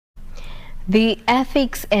The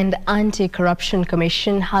Ethics and Anti-Corruption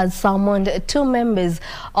Commission has summoned 2 members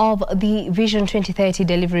of the Vision 2030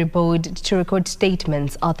 Delivery Board to record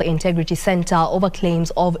statements at the Integrity Center over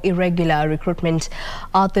claims of irregular recruitment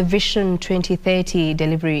at the Vision 2030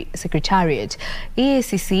 Delivery Secretariat.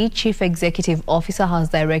 EACC Chief Executive Officer has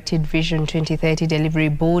directed Vision 2030 Delivery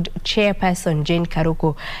Board Chairperson Jane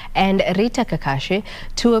Karuku and Rita Kakashi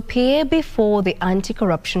to appear before the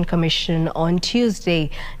Anti-Corruption Commission on Tuesday,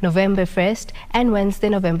 November 1st and Wednesday,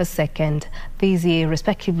 November 2nd, this year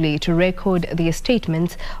respectively, to record their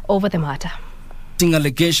statements over the matter.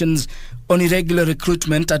 Allegations on irregular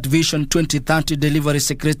recruitment at Vision 2030 Delivery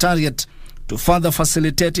Secretariat. To further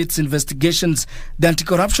facilitate its investigations, the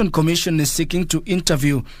Anti-Corruption Commission is seeking to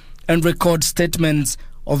interview and record statements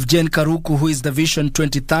of Jane Karuku, who is the Vision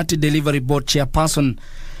 2030 Delivery Board Chairperson.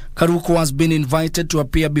 Karuku has been invited to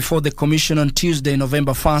appear before the Commission on Tuesday,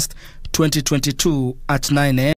 November 1st, 2022 at 9 a.m.